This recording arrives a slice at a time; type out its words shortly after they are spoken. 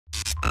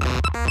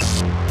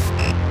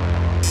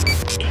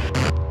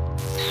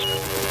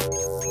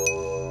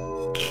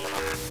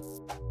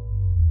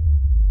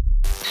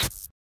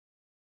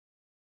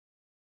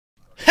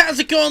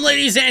going,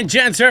 ladies and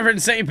gents?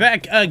 Reverend Say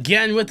back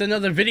again with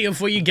another video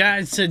for you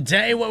guys.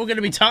 Today, what we're going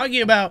to be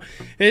talking about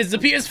is the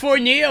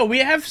PS4 Neo. We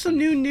have some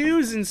new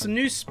news and some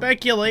new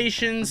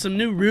speculation, some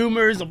new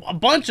rumors, a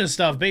bunch of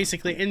stuff,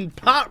 basically, and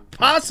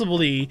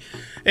possibly,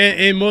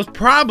 and most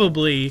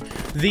probably,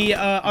 the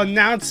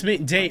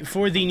announcement date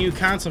for the new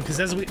console. Because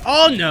as we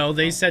all know,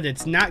 they said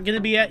it's not going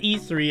to be at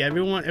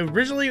E3.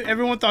 Originally,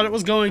 everyone thought it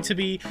was going to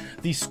be.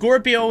 The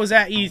Scorpio was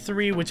at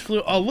E3, which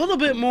flew a little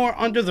bit more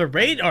under the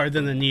radar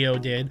than the Neo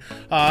did,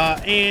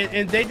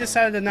 and they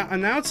decided to not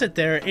announce it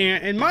there.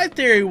 And my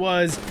theory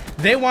was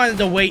they wanted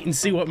to wait and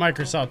see what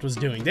Microsoft was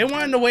doing. They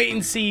wanted to wait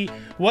and see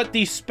what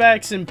the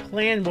specs and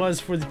plan was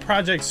for the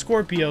Project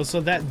Scorpio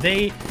so that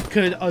they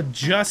could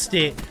adjust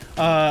it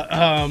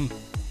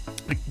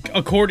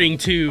according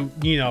to,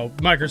 you know,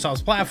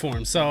 Microsoft's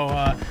platform.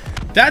 So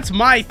that's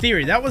my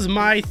theory. That was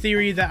my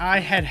theory that I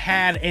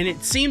had, and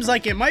it seems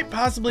like it might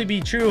possibly be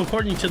true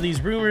according to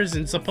these rumors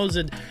and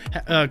supposed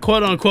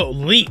quote-unquote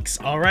leaks.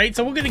 Alright,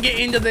 so we're going to get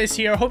into this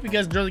here. I hope you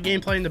guys enjoy the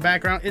gameplay in the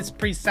background. It's a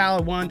pretty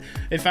solid one,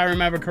 if I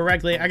remember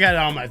correctly. I got it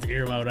on my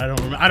theater mode.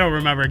 I don't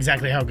remember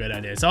exactly how good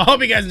that is. So I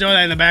hope you guys enjoy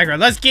that in the background.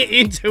 Let's get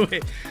into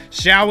it,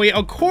 shall we?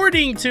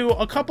 According to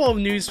a couple of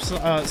news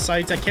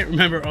sites, I can't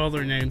remember all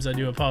their names, I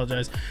do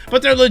apologize,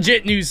 but they're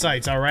legit news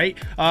sites, alright?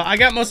 I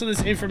got most of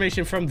this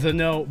information from The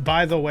Know,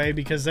 by the way,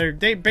 because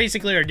they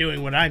basically are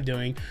doing what I'm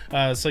doing,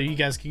 so you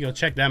guys can go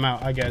check them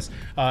out, I guess,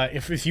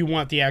 if you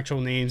want the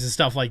actual names and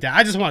stuff like that.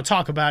 I just want to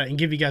talk about it and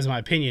give you guys my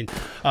opinion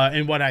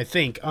and what I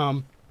think.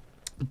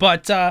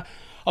 But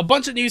a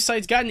bunch of news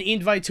sites got an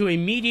invite to a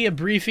media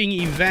briefing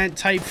event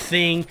type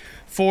thing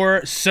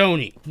for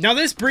Sony. Now,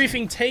 this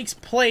briefing takes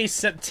place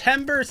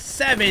September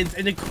 7th,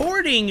 and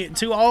according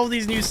to all of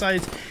these news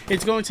sites,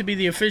 it's going to be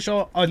the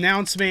official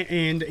announcement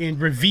and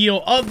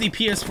reveal of the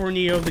PS4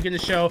 Neo. They're going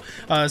to show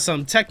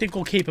some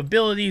technical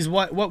capabilities,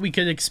 what we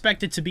could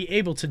expect it to be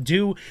able to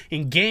do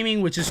in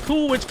gaming, which is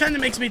cool, which kind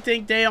of makes me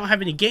think they don't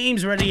have any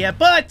games ready yet.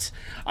 But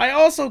I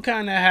also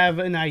kind of have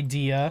an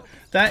idea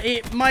that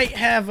it might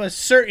have a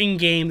certain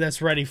game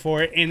that's ready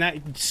for it, and that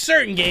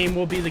certain game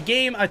will be the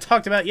game I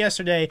talked about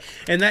yesterday,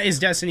 and that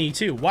is Destiny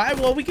 2. Why?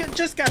 Well, we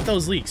just got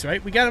those leaks,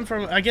 right? We got them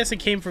from, I guess it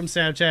came from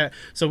Snapchat,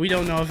 so we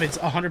don't know if it's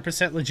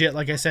 100% legit.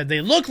 Like I said,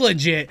 they look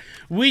legit,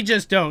 we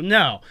just don't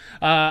know.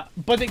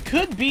 But it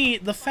could be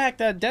the fact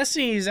that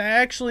Destiny's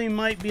actually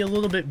might be a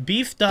little bit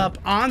beefed up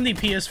on the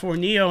PS4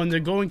 Neo, and they're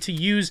going to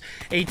use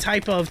a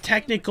type of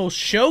technical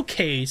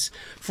showcase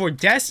for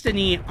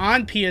Destiny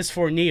on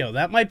PS4 Neo.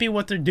 That might be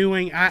what they're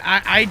doing.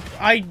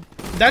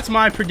 That's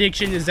my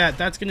prediction, is that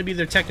that's going to be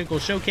their technical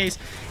showcase,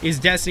 is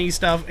Destiny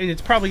stuff, and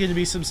it's probably going to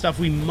be some stuff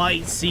we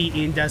might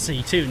see in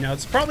Destiny 2. Now,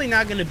 it's probably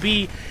not going to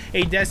be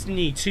a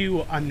Destiny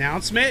 2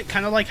 announcement,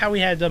 kind of like how we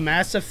had the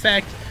Mass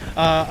Effect,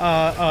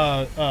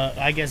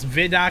 I guess,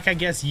 vidoc, I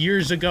guess,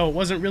 years ago. It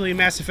wasn't really a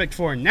Mass Effect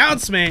 4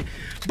 announcement,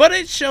 but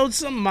it showed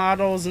some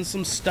models and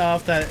some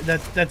stuff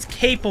that's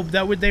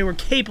capable, they were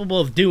capable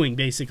of doing,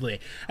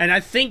 basically. And I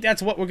think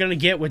that's what we're going to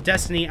get with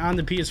Destiny on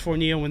the PS4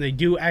 Neo when they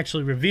do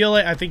actually reveal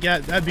it. I think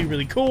that'd be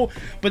really cool,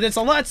 but it's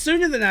a lot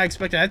sooner than I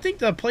expected. I think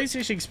the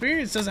PlayStation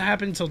Experience doesn't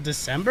happen until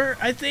December,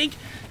 I think,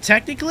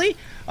 technically.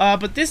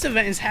 But this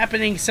event is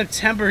happening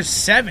September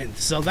 7th,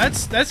 so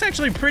that's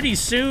actually pretty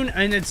soon,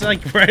 and it's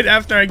like right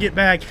after I get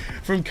back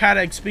from COD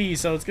XP,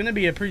 so it's going to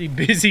be a pretty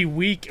busy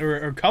week,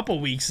 or couple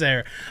weeks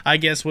there, I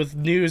guess, with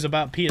news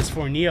about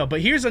PS4 Neo.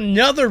 But here's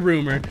another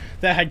rumor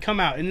that had come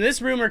out, and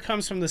this rumor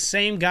comes from the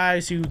same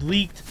guys who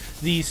leaked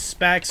these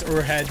specs,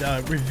 or had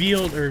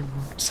revealed or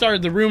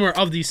started the rumor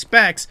of the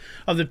specs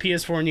of the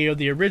PS4 Neo,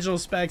 the original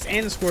specs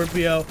and the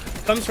Scorpio,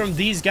 comes from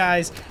these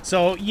guys.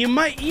 So you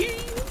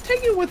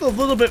take it with a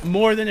little bit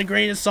more than a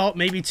grain of salt,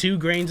 maybe 2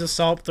 grains of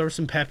salt, throw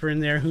some pepper in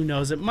there, who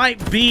knows. It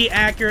might be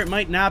accurate,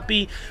 might not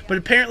be, but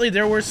apparently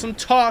there were some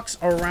talks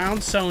around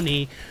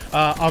Sony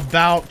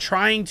about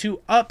trying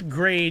to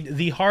upgrade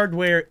the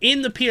hardware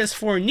in the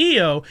PS4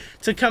 Neo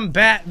to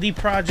combat the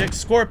Project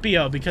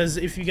Scorpio, because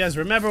if you guys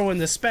remember when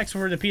the specs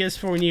for the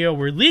PS4 Neo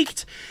were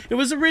leaked, it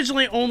was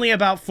originally only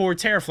about 4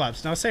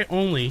 teraflops. Now I say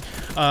only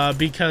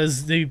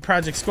because the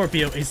Project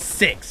Scorpio is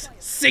 6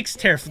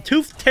 teraflops,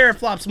 2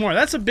 teraflops more.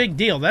 That's a big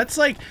deal. That's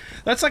like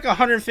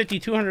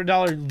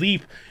 $150–200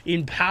 leap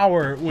in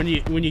power when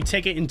you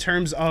take it in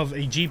terms of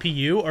a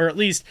GPU, or at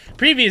least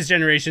previous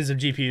generations of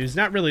GPUs,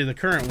 not really the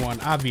current one,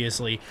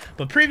 obviously,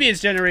 but previous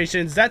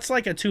generations. That's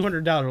like a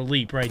 $200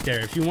 leap right there.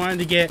 If you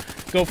wanted to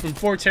go from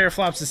 4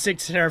 teraflops to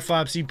 6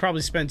 teraflops, you'd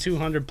probably spend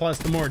 $200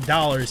 plus more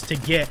dollars to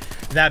get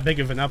that big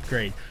of an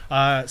upgrade.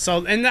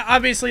 And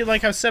obviously,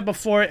 like I've said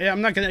before,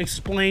 I'm not going to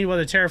explain what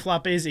a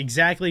teraflop is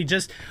exactly.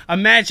 Just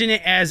imagine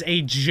it as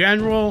a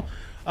general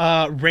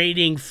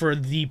rating for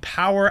the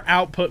power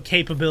output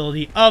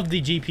capability of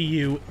the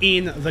GPU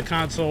in the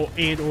console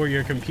and or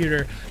your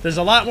computer. There's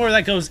a lot more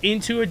that goes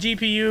into a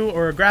GPU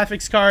or a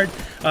graphics card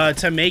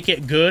to make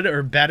it good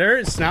or better.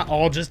 It's not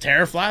all just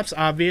teraflops,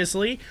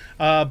 obviously,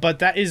 but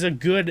that is a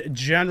good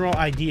general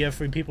idea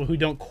for people who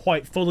don't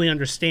quite fully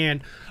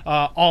understand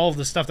all of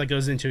the stuff that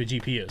goes into a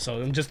GPU.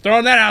 So I'm just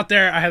throwing that out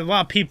there. I had a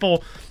lot of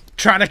people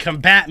try to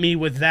combat me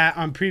with that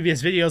on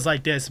previous videos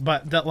like this,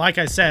 but like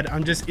I said,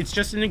 it's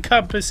just an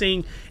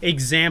encompassing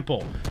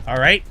example. All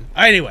right.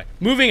 Anyway,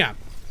 moving on.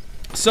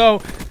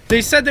 So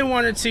they said they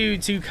wanted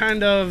to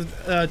kind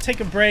of take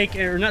a break,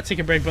 or not take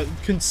a break, but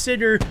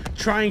consider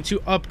trying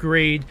to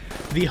upgrade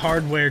the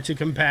hardware to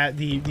combat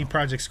the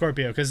Project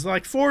Scorpio, because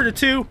like 4 to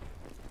 2,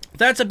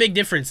 that's a big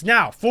difference.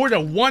 Now 4 to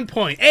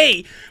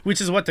 1.8,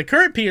 which is what the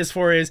current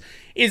PS4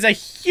 is a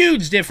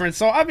huge difference.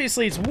 So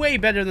obviously it's way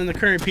better than the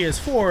current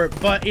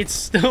PS4, but it's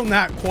still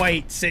not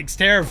quite 6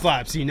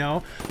 teraflops, you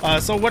know.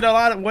 So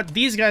what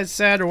these guys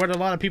said, or what a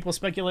lot of people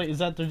speculate, is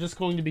that they're just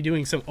going to be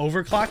doing some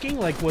overclocking,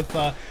 like with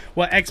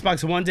what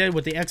Xbox One did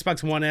with the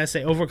Xbox One S.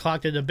 They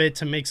overclocked it a bit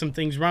to make some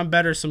things run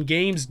better. Some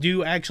games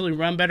do actually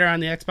run better on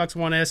the Xbox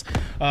One S,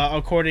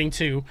 according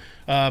to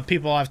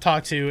people I've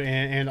talked to,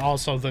 and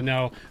also the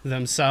know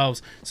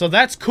themselves. So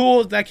that's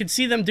cool. I could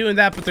see them doing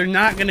that, but they're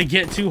not going to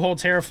get 2 whole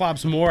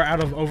teraflops more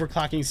out of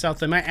overclocking stuff.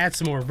 They might add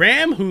some more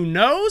RAM, who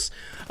knows.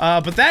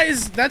 But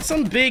that's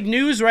some big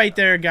news right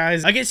there,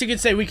 guys. I guess you could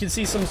say we could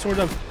see some sort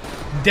of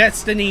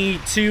Destiny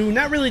 2,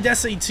 not really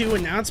Destiny 2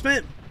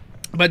 announcement,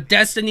 but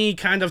Destiny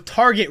kind of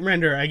target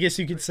render, I guess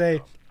you could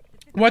say,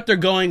 what they're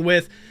going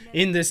with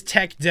in this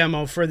tech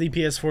demo for the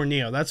PS4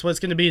 Neo. That's what it's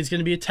going to be. It's going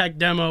to be a tech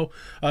demo.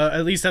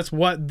 At least that's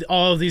what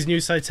all of these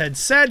news sites had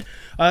said.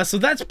 So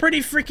that's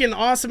pretty freaking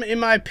awesome in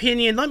my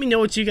opinion. Let me know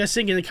what you guys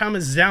think in the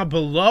comments down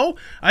below.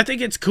 I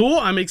think it's cool.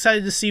 I'm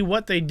excited to see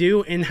what they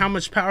do and how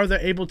much power they're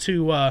able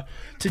to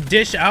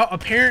dish out.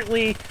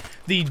 Apparently,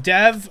 the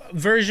dev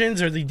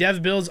versions, or the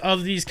dev builds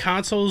of these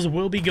consoles,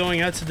 will be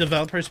going out to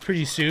developers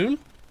pretty soon,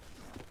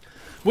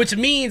 which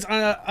means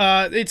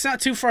it's not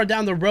too far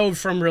down the road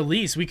from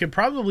release. We could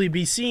probably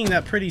be seeing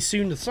that pretty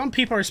soon. Some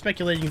people are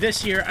speculating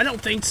this year. I don't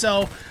think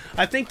so.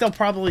 I think they'll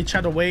probably try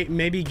to wait,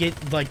 maybe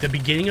get like the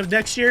beginning of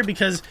next year,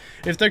 because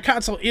if their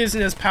console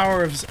isn't as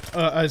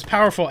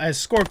powerful as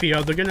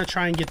Scorpio, they're gonna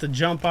try and get the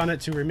jump on it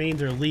to remain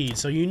their lead.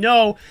 So you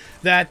know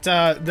that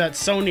that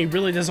Sony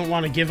really doesn't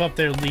want to give up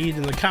their lead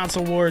in the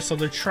console war, so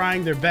they're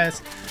trying their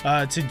best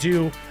to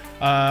do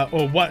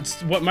or what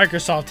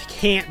Microsoft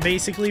can't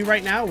basically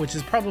right now, which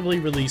is probably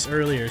release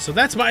earlier. So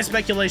that's my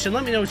speculation.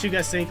 Let me know what you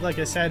guys think, like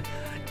I said,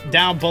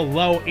 down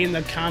below in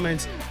the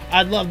comments.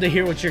 I'd love to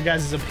hear what your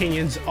guys'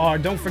 opinions are.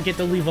 Don't forget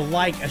to leave a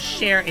like, a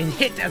share, and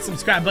hit that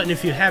subscribe button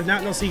if you have not,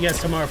 and I'll see you guys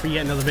tomorrow for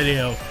yet another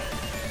video.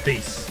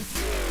 Peace.